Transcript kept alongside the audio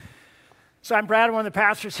So I'm Brad, one of the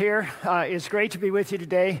pastors here. It's great to be with you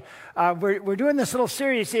today. We're doing this little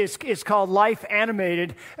series. It's called Life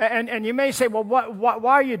Animated. And you may say, well,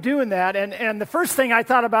 why are you doing that? And the first thing I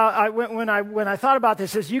thought about when I thought about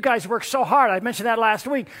this is you guys work so hard. I mentioned that last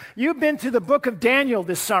week. You've been through the book of Daniel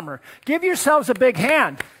this summer. Give yourselves a big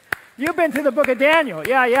hand. You've been through the book of Daniel.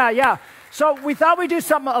 Yeah. So we thought we'd do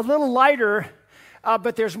something a little lighter,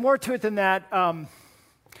 but there's more to it than that.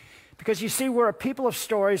 Because you see, we're a people of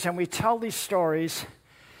stories, and we tell these stories,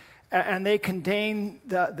 and they contain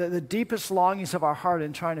the deepest longings of our heart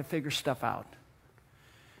in trying to figure stuff out.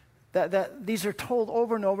 That these are told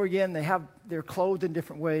over and over again. They're clothed in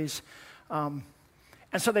different ways, and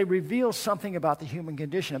so they reveal something about the human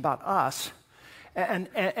condition, about us,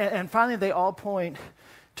 and finally they all point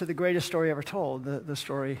to the greatest story ever told, the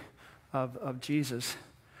story of Jesus.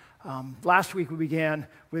 Last week we began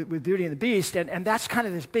with Beauty and the Beast, and that's kind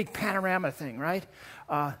of this big panorama thing, right?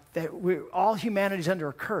 That all humanity's under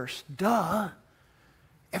a curse. Duh.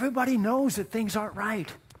 Everybody knows that things aren't right.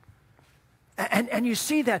 And you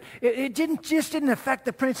see that. It didn't affect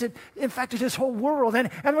the prince. It affected his whole world.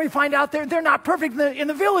 And we find out they're not perfect in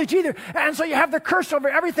the village either. And so you have the curse over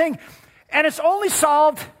everything. And it's only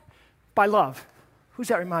solved by love. Who's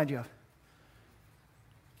that remind you of?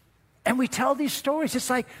 And we tell these stories. It's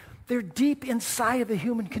like they're deep inside of the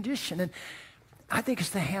human condition. And I think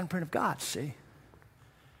it's the handprint of God, see?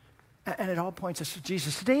 And it all points us to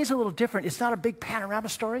Jesus. Today is a little different. It's not a big panorama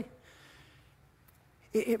story.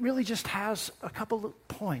 It really just has a couple of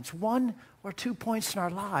points, 1 or 2 points in our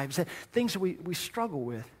lives, things that we struggle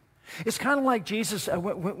with. It's kind of like Jesus,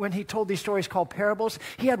 when he told these stories called parables,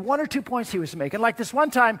 he had 1 or 2 points he was making. Like this one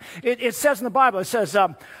time, it says in the Bible, it says,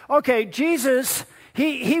 Jesus,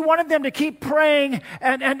 he wanted them to keep praying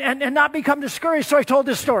and not become discouraged, so he told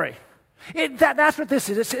this story. That's what this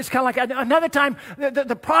is. It's kind of like another time,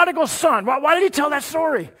 the prodigal son. Why did he tell that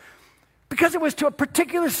story? Because it was to a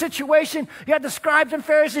particular situation. You had the scribes and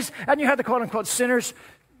Pharisees, and you had the quote-unquote sinners.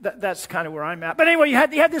 That's kind of where I'm at. But anyway, you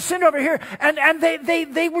had this sin over here, and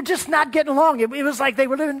they were just not getting along. It was like they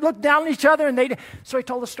would look down at each other, so he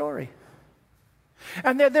told a story.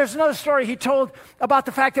 And there's another story he told about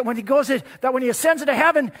the fact that when he ascends into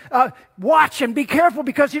heaven, watch and be careful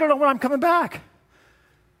because you don't know when I'm coming back.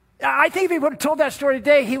 I think if he would have told that story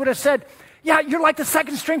today, he would have said, yeah, you're like the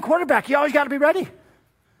second string quarterback. You always got to be ready.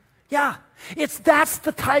 Yeah, that's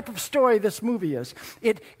the type of story this movie is.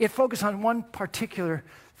 It focuses on one particular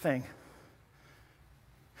thing.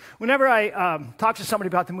 Whenever I talk to somebody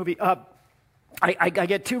about the movie, I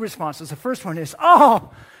get 2 responses. The first one is,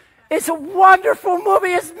 oh, it's a wonderful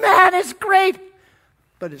movie. It's great.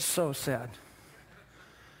 But it's so sad.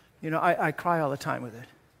 You know, I cry all the time with it.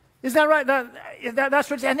 Isn't that right? That's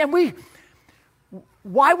what. And then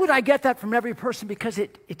why would I get that from every person? Because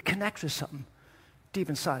it connects with something deep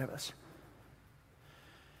inside of us.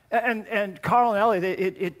 And Carl and Ellie,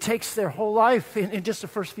 it takes their whole life in just the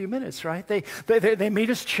first few minutes, right? They meet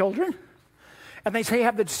as children, and they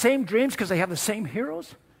have the same dreams because they have the same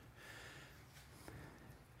heroes.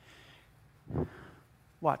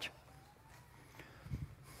 Watch.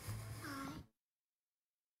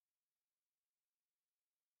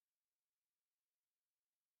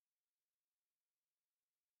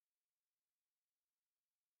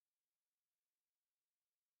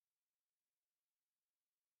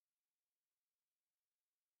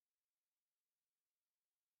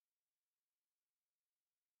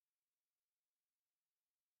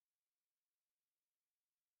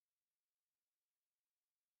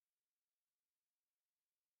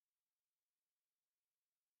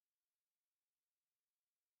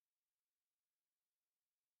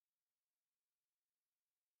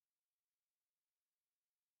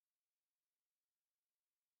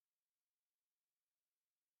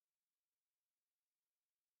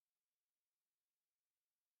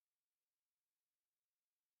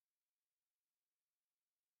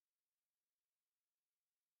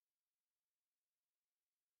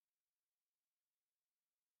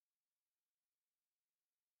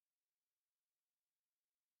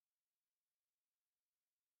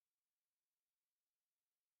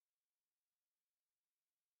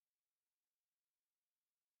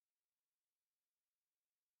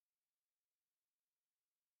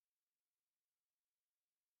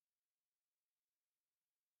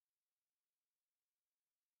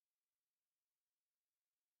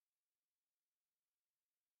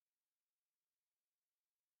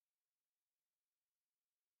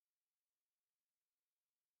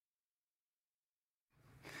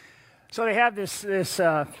 So they have this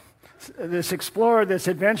this explorer, this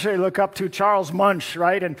adventurer, you look up to Charles Munch,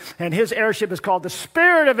 right? And his airship is called the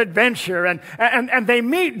Spirit of Adventure. And they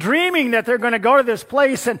meet dreaming that they're going to go to this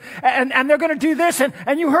place and they're going to do this.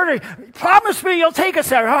 And you heard her, promise me you'll take us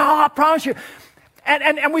there. Oh, I promise you.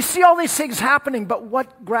 And we see all these things happening, but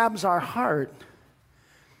what grabs our heart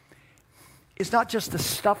is not just the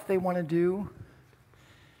stuff they want to do,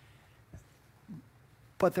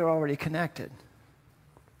 but they're already connected.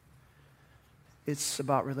 It's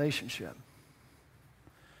about relationship.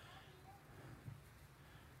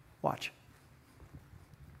 Watch.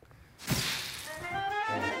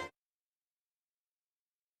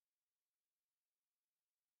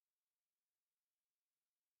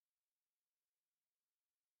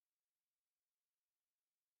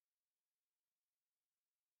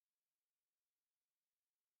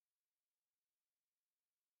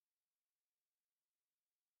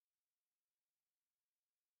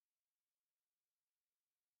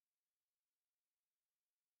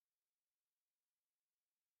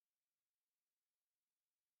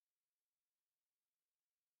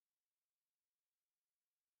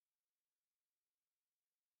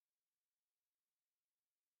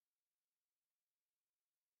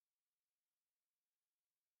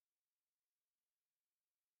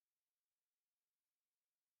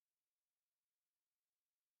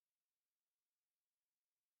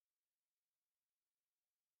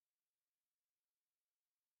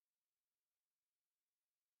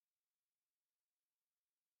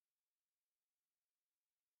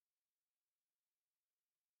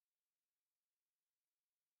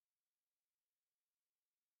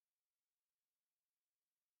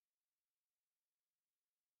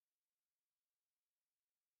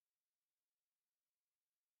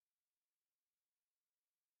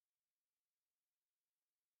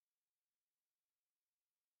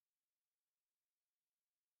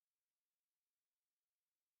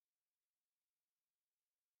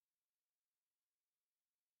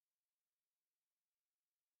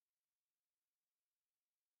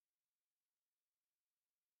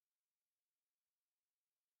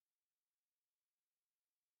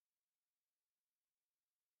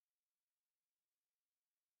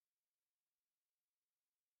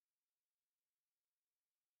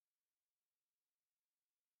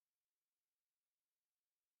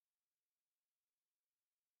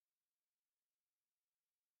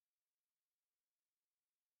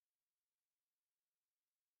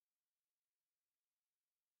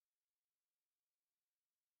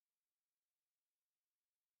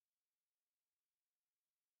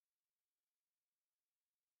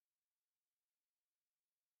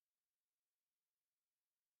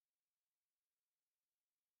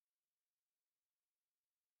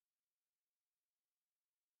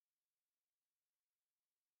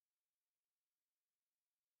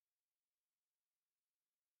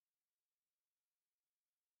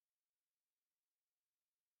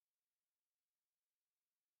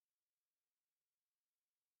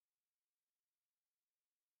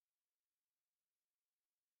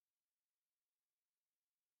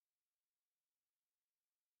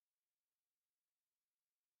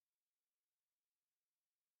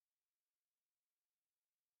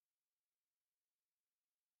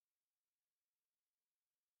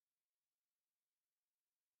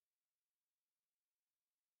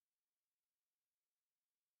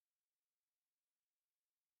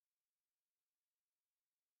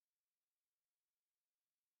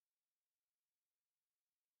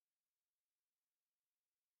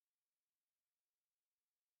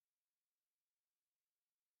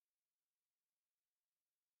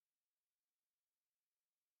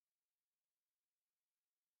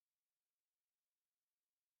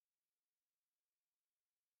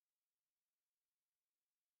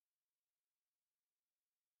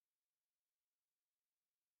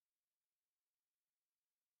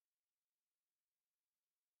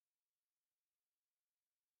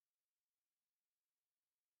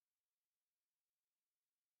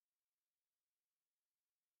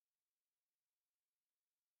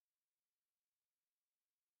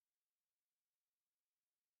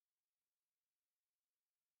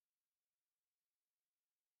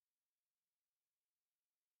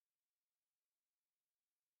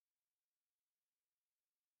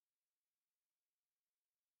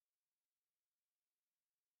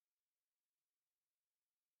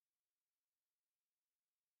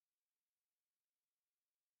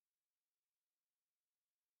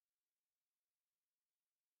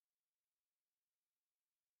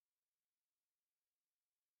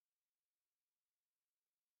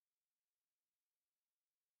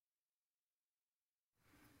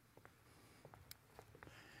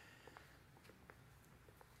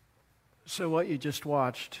 So what you just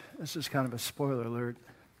watched, this is kind of a spoiler alert,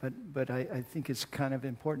 but I think it's kind of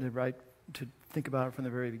important to think about it from the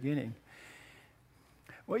very beginning.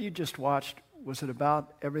 What you just watched, was it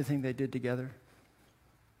about everything they did together?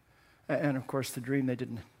 And of course, the dream they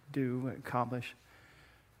didn't accomplish?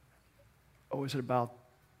 Or was it about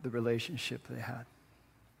the relationship they had?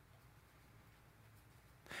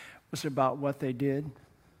 Was it about what they did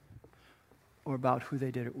or about who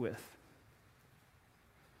they did it with?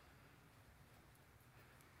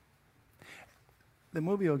 The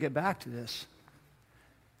movie will get back to this,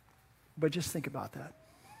 but just think about that.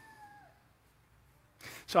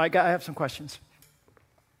 So I have some questions.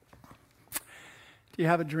 Do you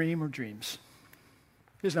have a dream or dreams?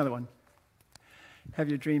 Here's another one. Have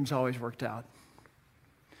your dreams always worked out?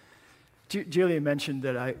 Julia mentioned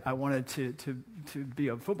that I wanted to be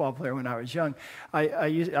a football player when I was young.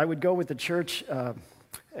 I would go with the church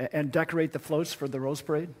and decorate the floats for the Rose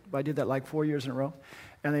Parade. I did that like 4 years in a row.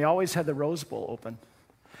 And they always had the Rose Bowl open.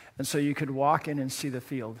 And so you could walk in and see the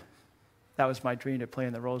field. That was my dream, to play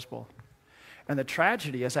in the Rose Bowl. And the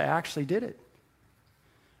tragedy is I actually did it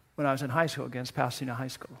when I was in high school against Pasadena High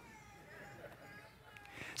School.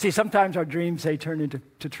 See, sometimes our dreams, they turn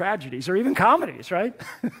into tragedies or even comedies, right?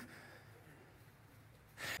 Do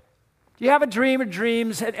you have a dream or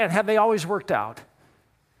dreams, and have they always worked out?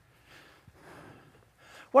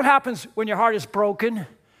 What happens when your heart is broken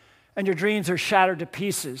and your dreams are shattered to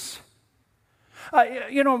pieces?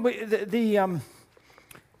 Ellie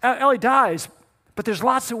dies, but there's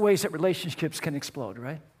lots of ways that relationships can explode,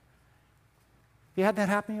 right? You had that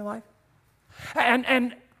happen in your life?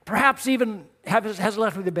 And perhaps even has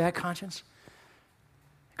left with a bad conscience?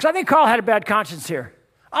 Because I think Carl had a bad conscience here.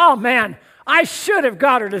 Oh, man, I should have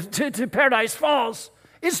got her to Paradise Falls.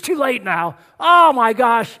 It's too late now. Oh, my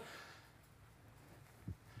gosh.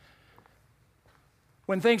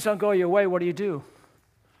 When things don't go your way, what do?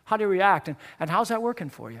 How do you react? And how's that working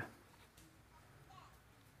for you?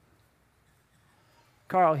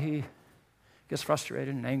 Carl, he gets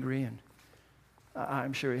frustrated and angry, and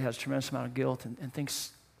I'm sure he has a tremendous amount of guilt and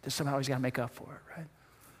thinks that somehow he's got to make up for it, right?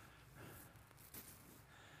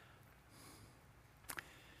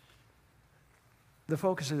 The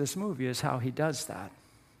focus of this movie is how he does that.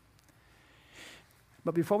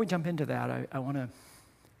 But before we jump into that, I want to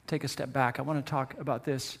take a step back. I want to talk about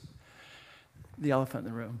this, the elephant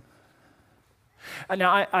in the room. And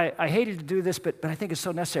now, I hated to do this, but I think it's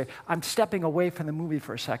so necessary. I'm stepping away from the movie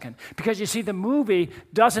for a second. Because you see, the movie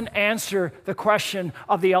doesn't answer the question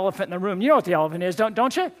of the elephant in the room. You know what the elephant is,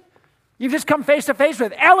 don't you? You've just come face to face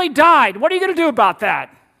with it. Ellie died. What are you going to do about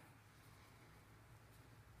that?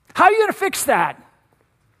 How are you going to fix that?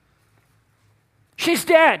 She's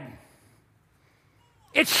dead.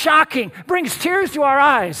 It's shocking. Brings tears to our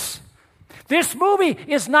eyes. This movie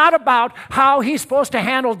is not about how he's supposed to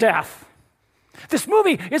handle death. This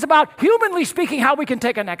movie is about, humanly speaking, how we can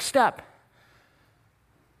take a next step.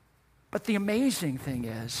 But the amazing thing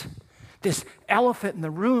is, this elephant in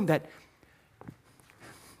the room that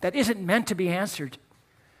isn't meant to be answered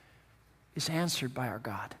is answered by our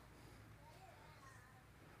God.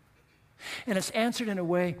 And it's answered in a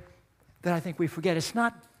way that I think we forget. It's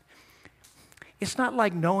not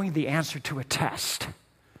like knowing the answer to a test.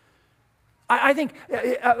 I think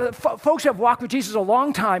folks who have walked with Jesus a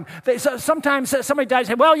long time, sometimes somebody dies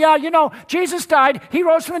and say, well, yeah, Jesus died, he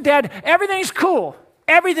rose from the dead, everything's cool.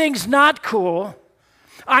 Everything's not cool.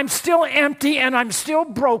 I'm still empty and I'm still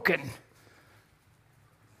broken.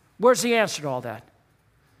 Where's the answer to all that?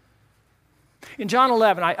 In John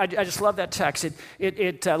 11, I just love that text.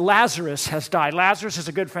 Lazarus has died. Lazarus is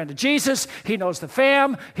a good friend of Jesus. He knows the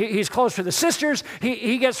fam. He's close to the sisters.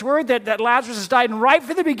 He gets word that Lazarus has died. And right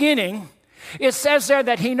from the beginning, it says there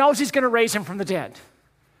that he knows he's going to raise him from the dead.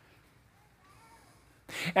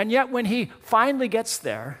 And yet when he finally gets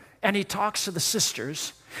there and he talks to the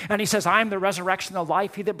sisters and he says, I am the resurrection and the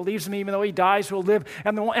life. He that believes in me, even though he dies, will live.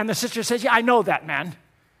 And the sister says, yeah, I know that, man.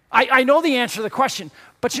 I know the answer to the question.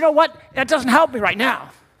 But you know what? That doesn't help me right now.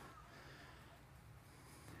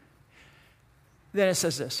 Then it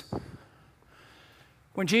says this.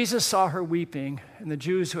 When Jesus saw her weeping, and the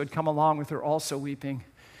Jews who had come along with her also weeping,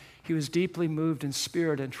 he was deeply moved in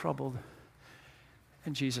spirit and troubled,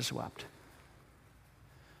 and Jesus wept.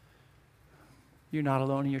 You're not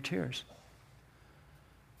alone in your tears.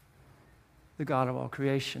 The God of all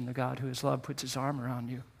creation, the God who is love, puts his arm around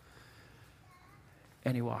you,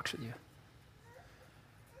 and he walks with you.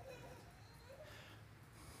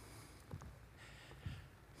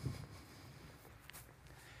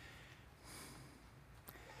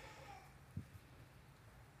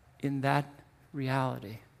 In that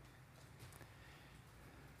reality,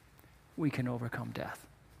 we can overcome death.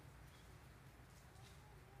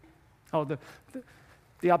 Oh,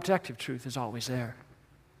 the objective truth is always there.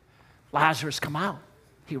 Lazarus come out.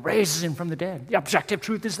 He raises him from the dead. The objective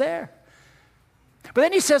truth is there. But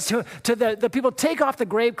then he says to the people, take off the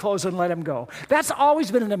grave clothes and let him go. That's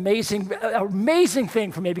always been an amazing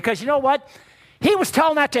thing for me, because you know what? He was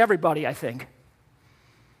telling that to everybody, I think.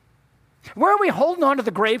 Where are we holding on to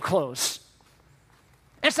the grave clothes?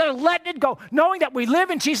 Instead of letting it go, knowing that we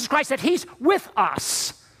live in Jesus Christ, that he's with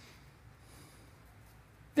us.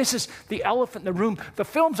 This is the elephant in the room. The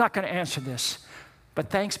film's not going to answer this,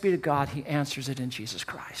 but thanks be to God, he answers it in Jesus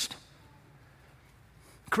Christ.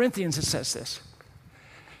 Corinthians, it says this: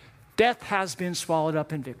 death has been swallowed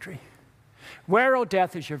up in victory. Where, O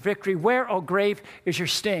death, is your victory? Where, O grave, is your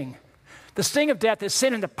sting? The sting of death is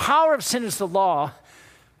sin, and the power of sin is the law.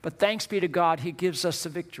 But thanks be to God, he gives us the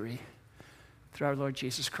victory through our Lord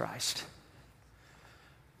Jesus Christ.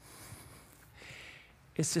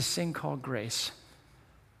 It's this thing called grace.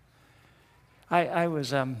 I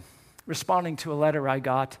was responding to a letter I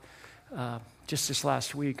got just this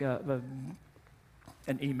last week, an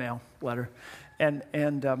email letter. And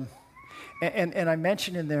I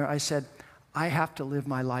mentioned in there, I said, I have to live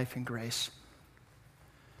my life in grace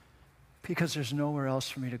because there's nowhere else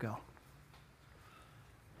for me to go.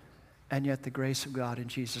 And yet the grace of God in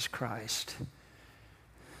Jesus Christ,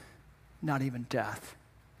 not even death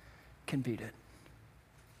can beat it.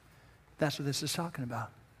 That's what this is talking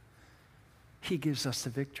about. He gives us the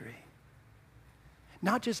victory.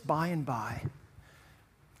 Not just by and by,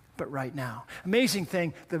 but right now. Amazing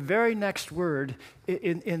thing, the very next word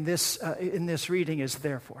in this reading is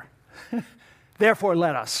therefore. Therefore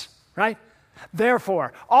let us, right?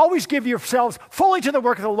 Therefore, always give yourselves fully to the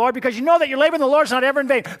work of the Lord, because you know that your labor in the Lord is not ever in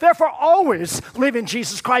vain. Therefore, always live in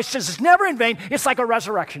Jesus Christ. It's never in vain. It's like a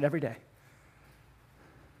resurrection every day.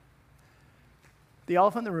 The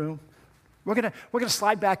elephant in the room. We're gonna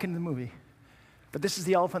slide back into the movie, but this is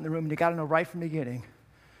the elephant in the room, and you got to know right from the beginning.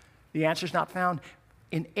 The answer is not found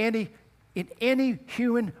in any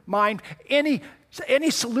human mind. Any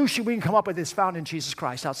solution we can come up with is found in Jesus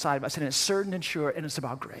Christ outside of us, and it's certain and sure, and it's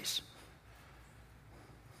about grace.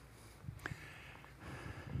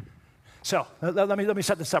 So let me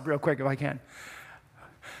set this up real quick if I can.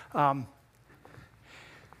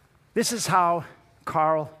 This is how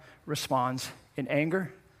Carl responds in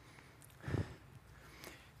anger,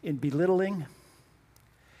 in belittling,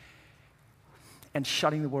 and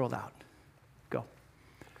shutting the world out. Go.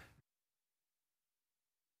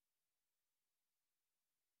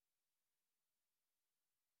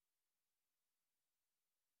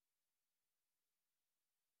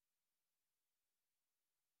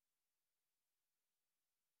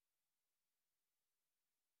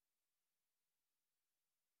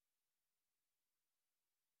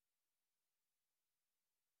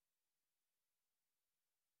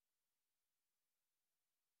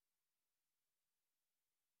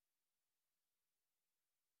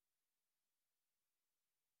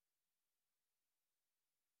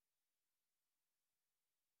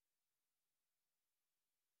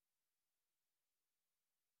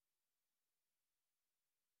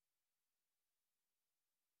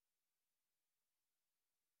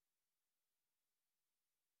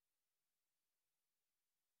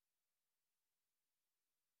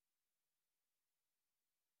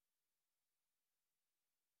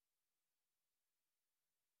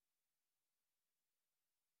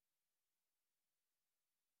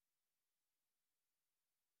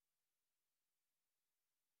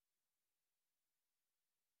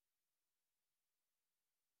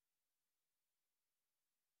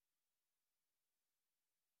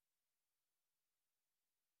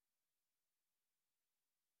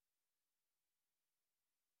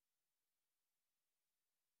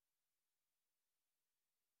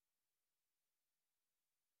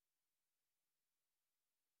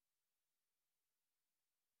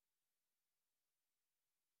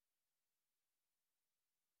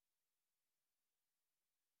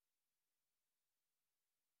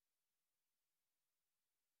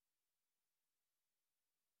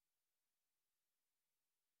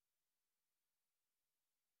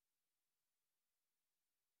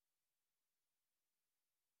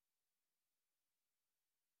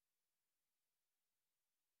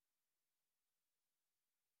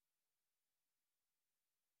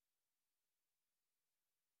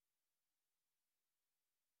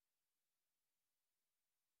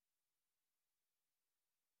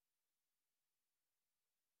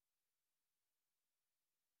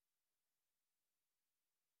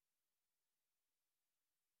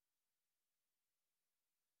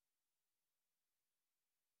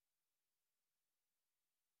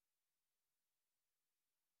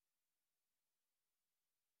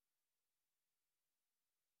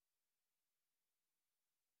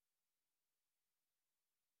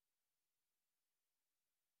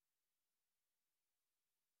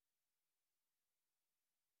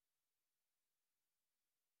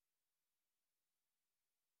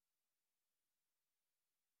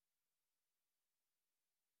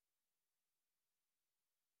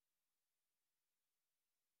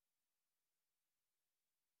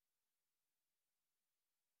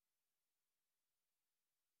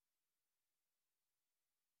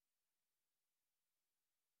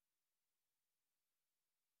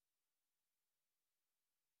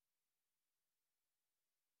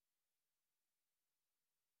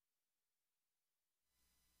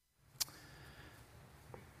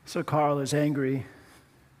 So Carl is angry.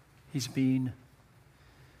 He's mean.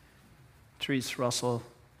 Treats Russell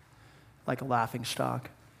like a laughing stock.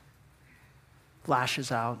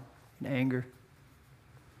 Lashes out in anger.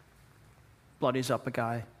 Bloodies up a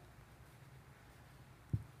guy.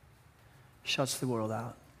 Shuts the world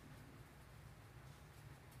out.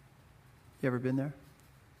 You ever been there?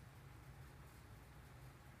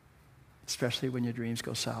 Especially when your dreams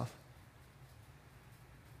go south.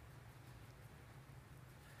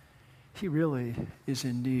 He really is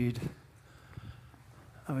in need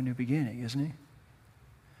of a new beginning, isn't he?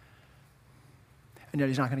 And yet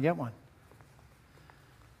he's not going to get one.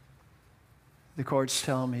 The courts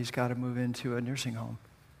tell him he's got to move into a nursing home.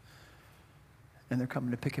 And they're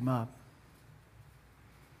coming to pick him up.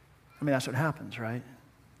 I mean, that's what happens, right?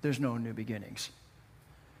 There's no new beginnings.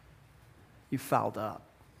 You fouled up.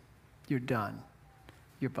 You're done.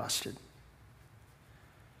 You're busted.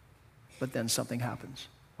 But then something happens.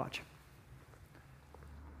 Watch.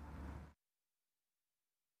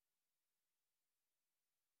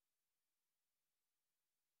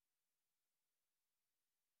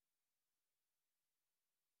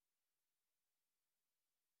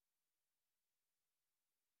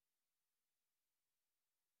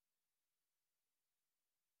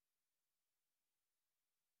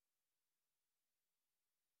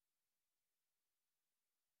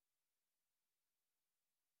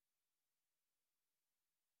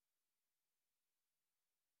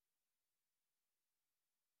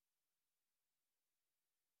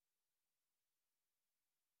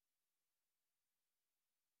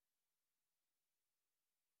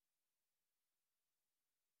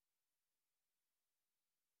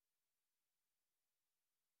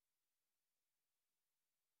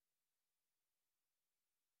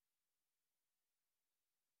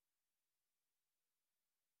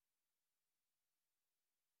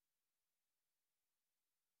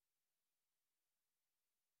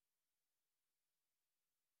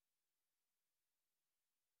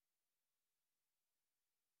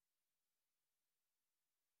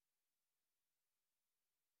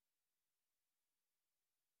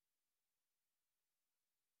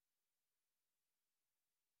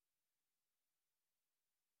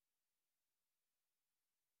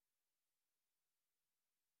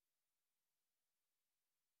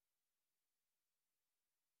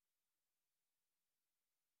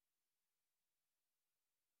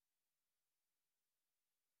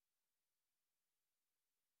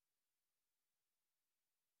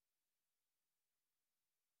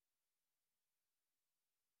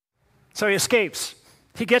 So he escapes.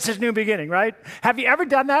 He gets his new beginning, right? Have you ever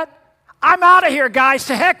done that? I'm out of here, guys.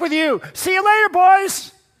 To heck with you. See you later,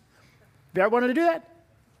 boys. Have you ever wanted to do that?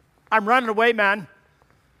 I'm running away, man.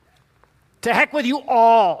 To heck with you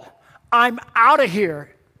all. I'm out of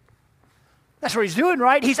here. That's what he's doing,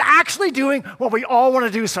 right? He's actually doing what we all want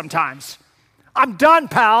to do sometimes. I'm done,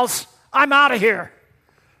 pals. I'm out of here.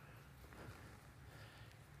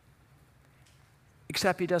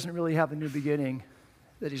 Except he doesn't really have the new beginning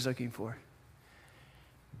that he's looking for.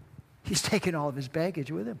 He's taken all of his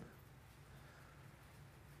baggage with him.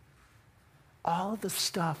 All of the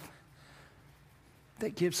stuff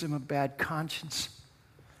that gives him a bad conscience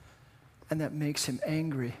and that makes him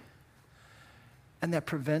angry and that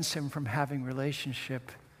prevents him from having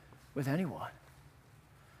relationship with anyone.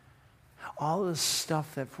 All of the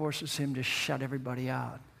stuff that forces him to shut everybody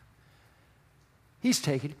out. He's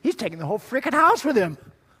taking the whole freaking house with him.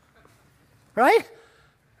 Right?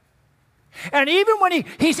 And even when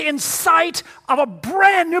he's in sight of a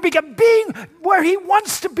brand new being where he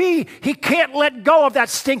wants to be, he can't let go of that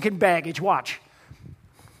stinking baggage. Watch.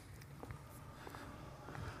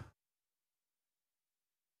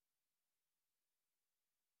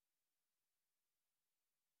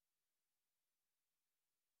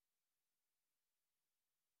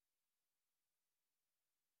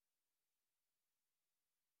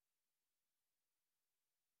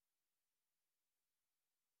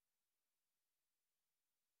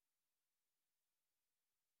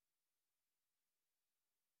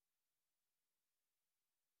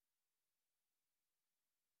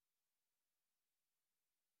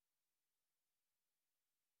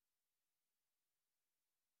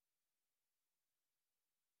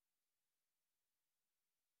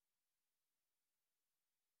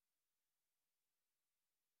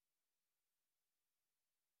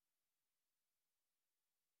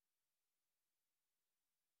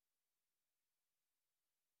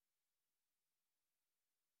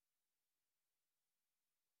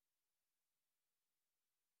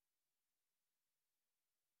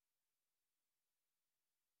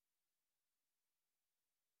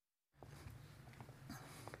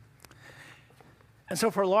 And so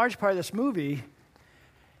for a large part of this movie,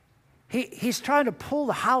 he's trying to pull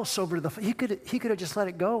the house over to he could have just let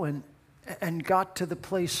it go and got to the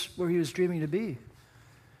place where he was dreaming to be.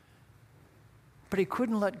 But he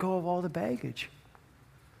couldn't let go of all the baggage.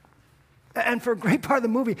 And for a great part of the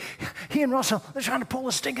movie, he and Russell, they're trying to pull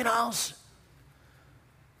the stinking house.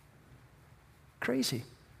 Crazy.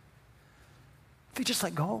 If he just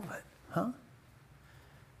let go of it, huh?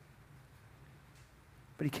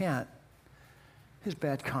 But he can't. His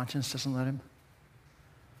bad conscience doesn't let him.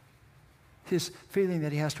 His feeling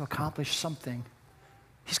that he has to accomplish something.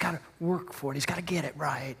 He's got to work for it. He's got to get it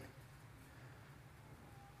right.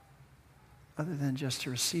 Other than just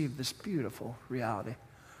to receive this beautiful reality.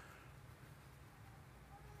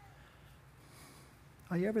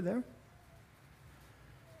 Are you ever there?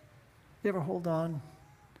 You ever hold on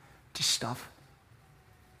to stuff?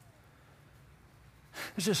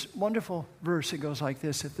 There's this wonderful verse that goes like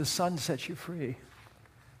this: if the Son sets you free,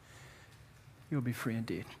 you'll be free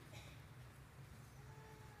indeed.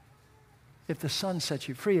 If the Son sets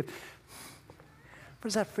you free, what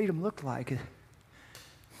does that freedom look like?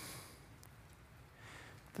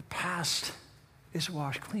 The past is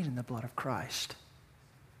washed clean in the blood of Christ.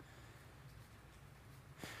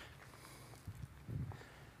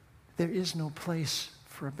 There is no place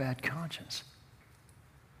for a bad conscience.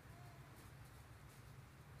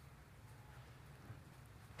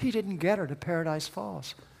 He didn't get her to Paradise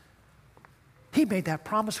Falls. He made that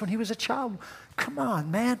promise when he was a child. Come on,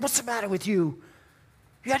 man, what's the matter with you?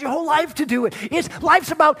 You had your whole life to do it. Life's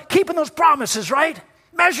about keeping those promises, right?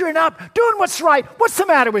 Measuring up, doing what's right. What's the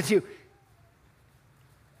matter with you?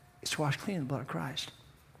 It's washed clean in the blood of Christ.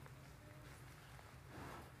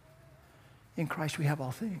 In Christ we have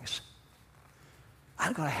all things. I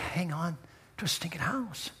don't got to hang on to a stinking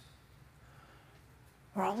house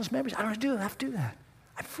or all those memories. I don't have to do that.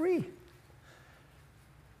 I'm free.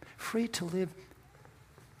 Free to live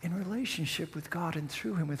in relationship with God and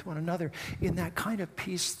through Him with one another in that kind of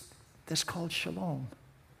peace that's called shalom.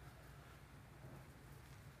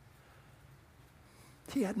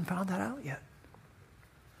 He hadn't found that out yet.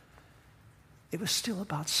 It was still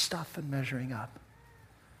about stuff and measuring up,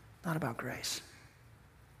 not about grace.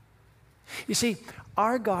 You see,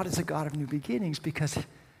 our God is a God of new beginnings because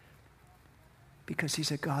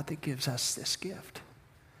He's a God that gives us this gift.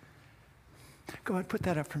 Go ahead, put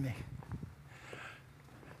that up for me.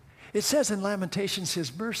 It says in Lamentations,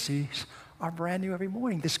 His mercies are brand new every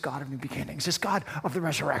morning. This God of new beginnings, this God of the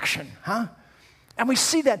resurrection, huh? And we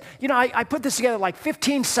see that, I put this together like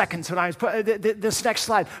 15 seconds when I was this next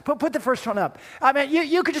slide. Put the first one up. I mean,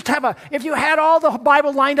 you could just if you had all the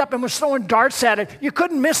Bible lined up and was throwing darts at it, you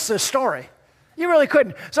couldn't miss this story. You really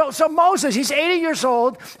couldn't. So Moses, he's 80 years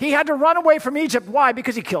old. He had to run away from Egypt. Why?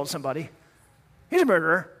 Because he killed somebody. He's a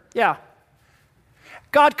murderer. Yeah.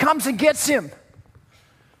 God comes and gets him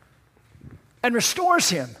and restores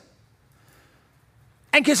him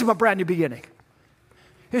and gives him a brand new beginning.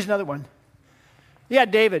 Here's another one. Yeah,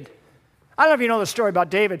 David. I don't know if you know the story about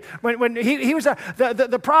David. When he was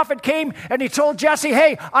the prophet came and he told Jesse,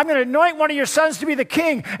 hey, I'm going to anoint one of your sons to be the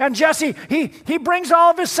king. And Jesse, he brings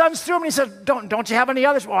all of his sons through him and he says, don't you have any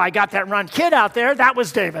others? Well, I got that run kid out there. That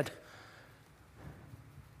was David.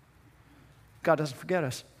 God doesn't forget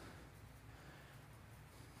us.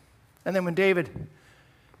 And then when David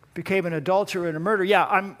became an adulterer and a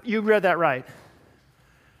murderer, you read that right.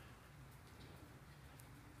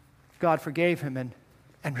 God forgave him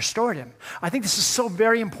and restored him. I think this is so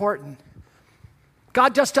very important.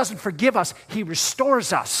 God just doesn't forgive us, He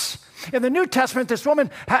restores us. In the New Testament, this woman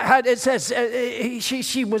it says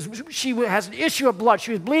she has an issue of blood. She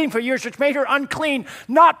was bleeding for years, which made her unclean,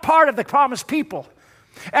 not part of the promised people.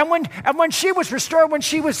 And when she was restored, when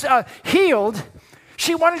she was healed,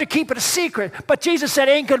 she wanted to keep it a secret. But Jesus said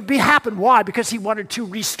it ain't going to happen. Why? Because He wanted to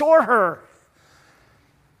restore her.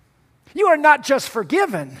 You are not just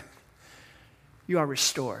forgiven. You are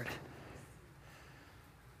restored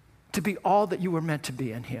to be all that you were meant to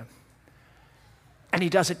be in Him. And He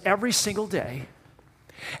does it every single day.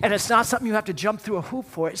 And it's not something you have to jump through a hoop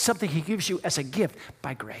for. It's something He gives you as a gift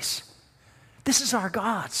by grace. This is our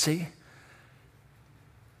God, see?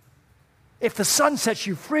 If the Son sets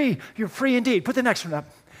you free, you're free indeed. Put the next one up.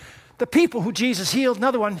 The people who Jesus healed,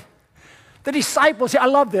 another one. The disciples, I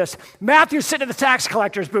love this. Matthew's sitting at the tax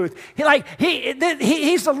collector's booth.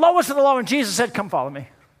 He's the lowest of the low, and Jesus said, come follow me.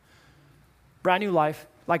 Brand new life,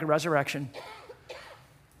 like a resurrection.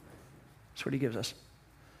 That's what He gives us.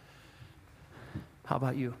 How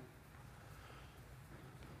about you?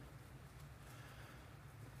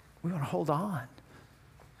 We want to hold on.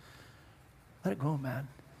 Let it go, man.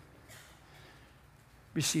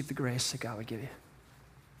 Receive the grace that God would give you.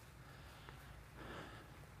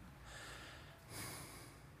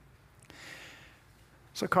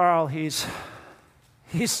 So Carl, he's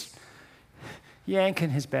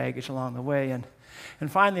yanking his baggage along the way, and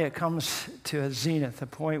finally it comes to a zenith, a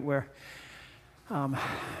point where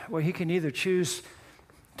he can either choose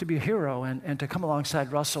to be a hero and to come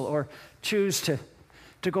alongside Russell, or choose to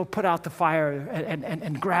go put out the fire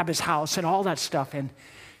and grab his house and all that stuff, and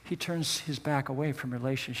he turns his back away from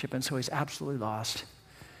relationship, and so he's absolutely lost.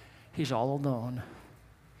 He's all alone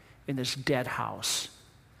in this dead house.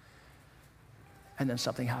 And then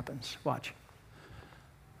something happens. Watch.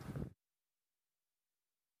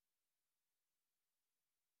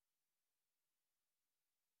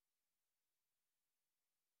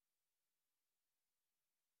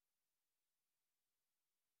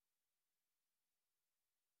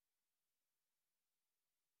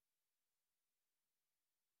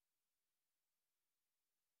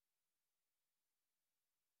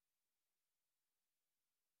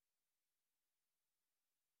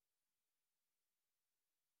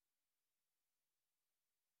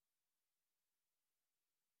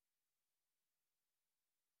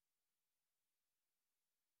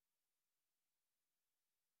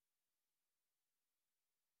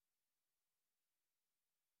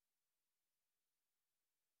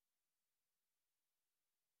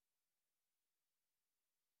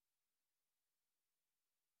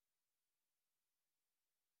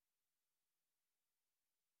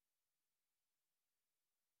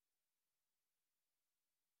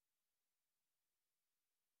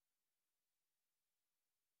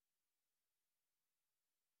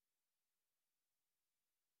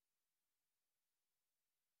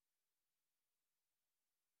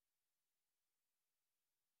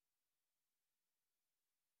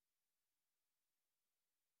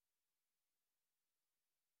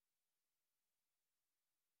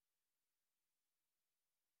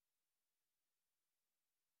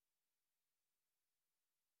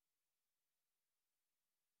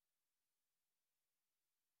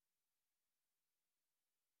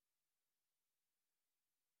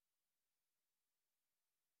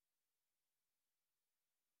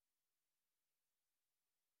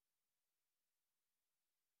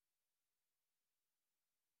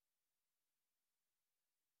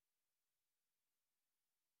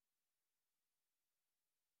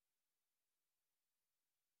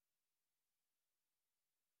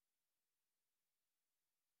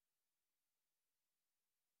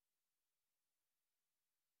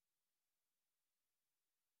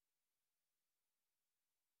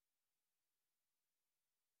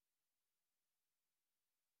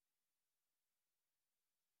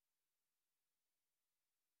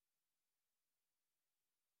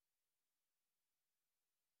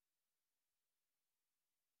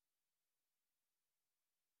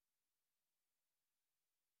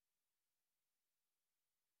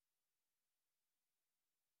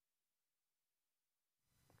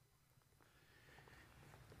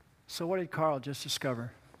 So what did Carl just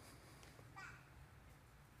discover?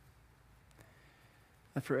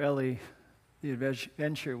 That for Ellie, the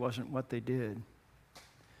adventure wasn't what they did,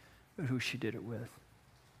 but who she did it with.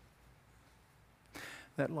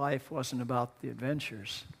 That life wasn't about the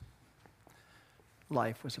adventures.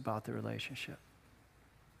 Life was about the relationship.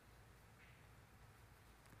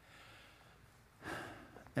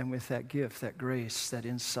 And with that gift, that grace, that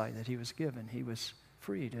insight that he was given, he was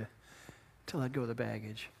free to let go of the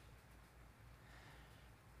baggage.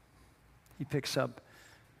 He picks up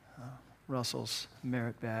Russell's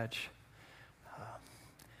merit badge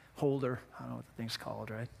holder. I don't know what the thing's called,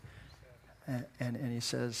 right? And he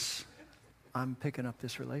says, I'm picking up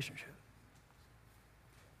this relationship.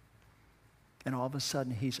 And all of a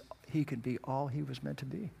sudden, he can be all he was meant to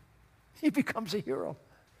be. He becomes a hero.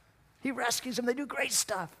 He rescues them. They do great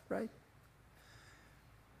stuff, right?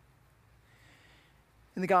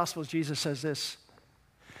 In the Gospels, Jesus says this: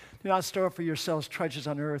 do not store up for yourselves treasures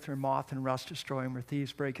on earth where moth and rust destroy and where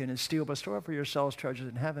thieves break in and steal, but store up for yourselves treasures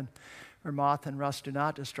in heaven where moth and rust do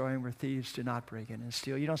not destroy and where thieves do not break in and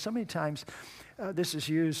steal. You know, so many times this is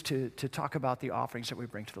used to talk about the offerings that we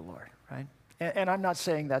bring to the Lord, right? And I'm not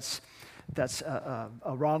saying that's a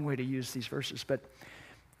wrong way to use these verses, but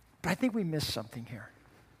I think we miss something here.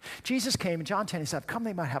 Jesus came in John 10, he said, come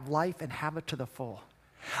they might have life and have it to the full.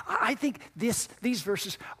 I think these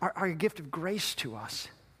verses are a gift of grace to us.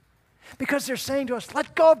 Because they're saying to us,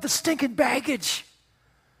 let go of the stinking baggage.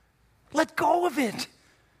 Let go of it.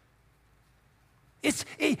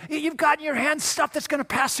 You've got in your hands stuff that's going to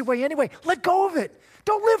pass away anyway. Let go of it.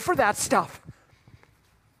 Don't live for that stuff.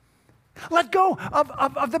 Let go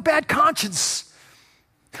of the bad conscience.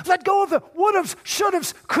 Let go of the would-haves,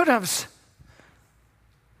 should-haves, could-haves.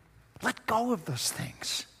 Let go of those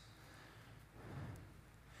things.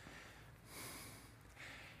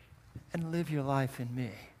 and live your life in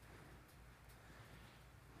me.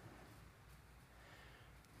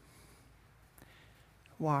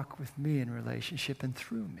 Walk with me in relationship and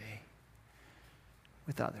through me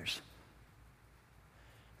with others.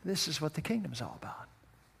 This is what the kingdom's all about.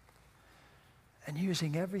 And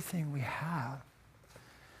using everything we have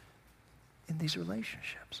in these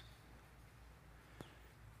relationships.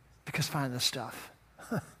 Because finally the stuff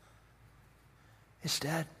is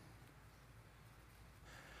dead.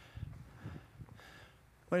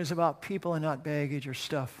 When it's about people and not baggage or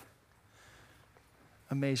stuff,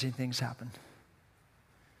 amazing things happen.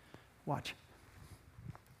 Watch.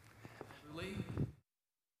 Really?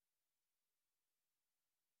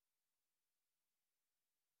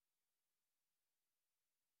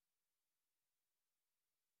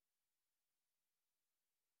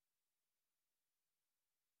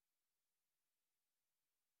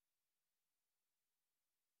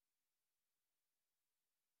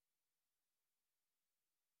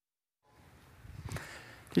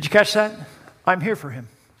 Did you catch that? I'm here for him.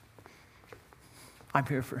 I'm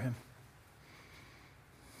here for him.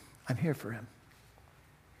 I'm here for him.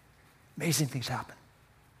 Amazing things happen.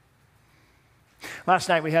 Last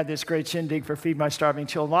night we had this great shindig for Feed My Starving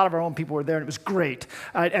Children. A lot of our own people were there, and it was great.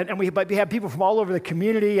 And we had people from all over the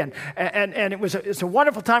community, and it's a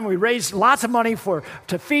wonderful time. We raised lots of money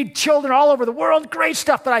to feed children all over the world. Great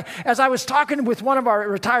stuff. But as I was talking with one of our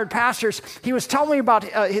retired pastors, he was telling me about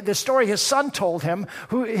the story his son told him.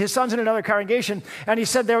 His son's in another congregation, and he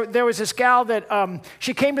said there was this gal that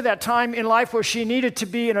she came to that time in life where she needed to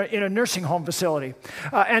be in a nursing home facility,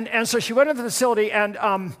 and so she went into the facility, and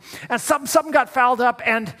something got fouled up,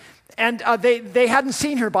 and they hadn't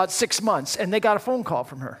seen her about 6 months, and they got a phone call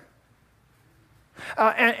from her.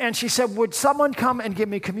 And she said, would someone come and give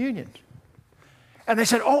me communion? And they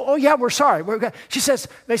said, oh yeah, we're sorry.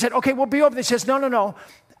 They said, okay, we'll be over. They says, no,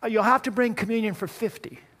 you'll have to bring communion for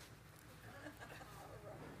 50.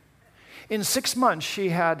 In 6 months, she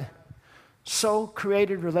had so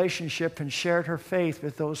created relationship and shared her faith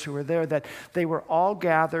with those who were there that they were all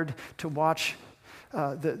gathered to watch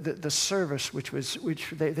the service, which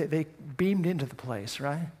they beamed into the place,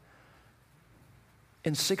 right?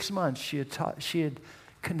 In 6 months, she had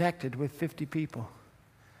connected with 50 people.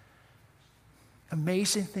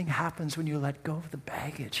 Amazing thing happens when you let go of the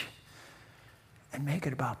baggage and make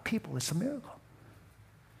it about people. It's a miracle.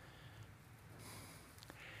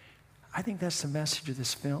 I think that's the message of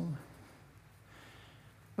this film.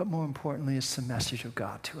 But more importantly, it's the message of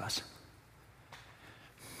God to us.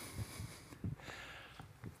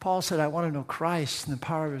 Paul said, I want to know Christ and the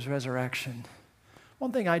power of his resurrection.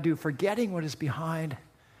 One thing I do, forgetting what is behind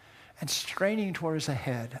and straining towards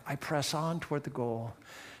ahead, I press on toward the goal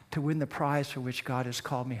to win the prize for which God has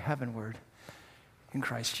called me heavenward in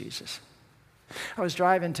Christ Jesus. I was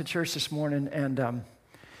driving to church this morning, and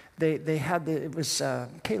they had it was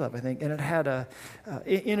Caleb, I think, and it had a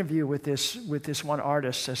interview with this one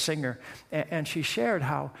artist, a singer, and she shared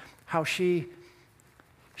how she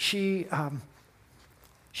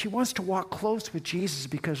wants to walk close with Jesus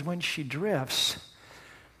because when she drifts,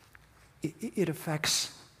 it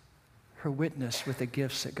affects her witness with the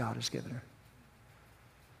gifts that God has given her.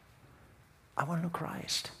 I want to know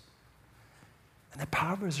Christ and the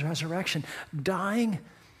power of his resurrection, dying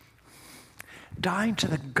to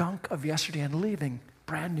the gunk of yesterday and leaving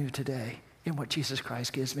brand new today in what Jesus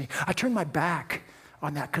Christ gives me. I turn my back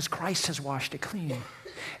on that because Christ has washed it clean,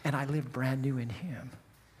 and I live brand new in him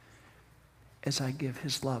as I give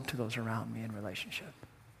his love to those around me in relationship.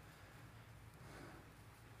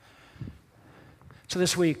 So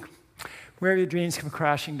this week, where your dreams come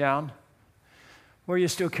crashing down, where you're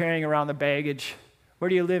still carrying around the baggage, where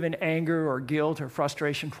do you live in anger or guilt or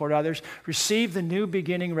frustration toward others, receive the new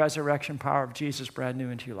beginning resurrection power of Jesus brand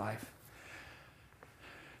new into your life.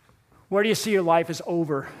 Where do you see your life is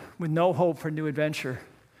over with no hope for new adventure?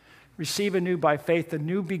 Receive anew by faith the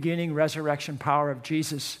new beginning resurrection power of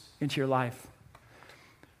Jesus into your life.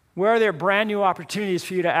 Where are there brand new opportunities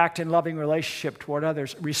for you to act in loving relationship toward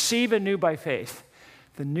others? Receive anew by faith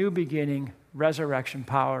the new beginning resurrection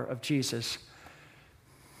power of Jesus.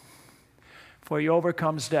 For he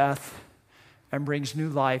overcomes death and brings new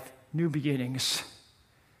life, new beginnings.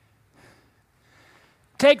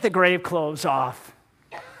 Take the grave clothes off.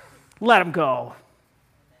 Let them go.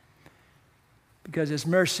 Because his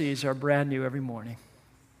mercies are brand new every morning.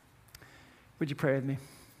 Would you pray with me?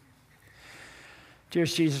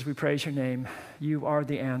 Dearest Jesus, we praise your name. You are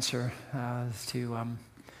the answer to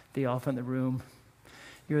the elephant in the room.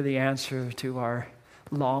 You're the answer to our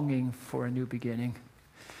longing for a new beginning.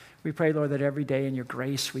 We pray, Lord, that every day in your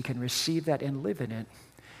grace we can receive that and live in it.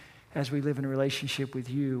 as we live in a relationship with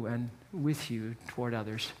you and with you toward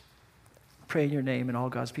others. Pray in your name, and all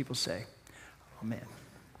God's people say, amen.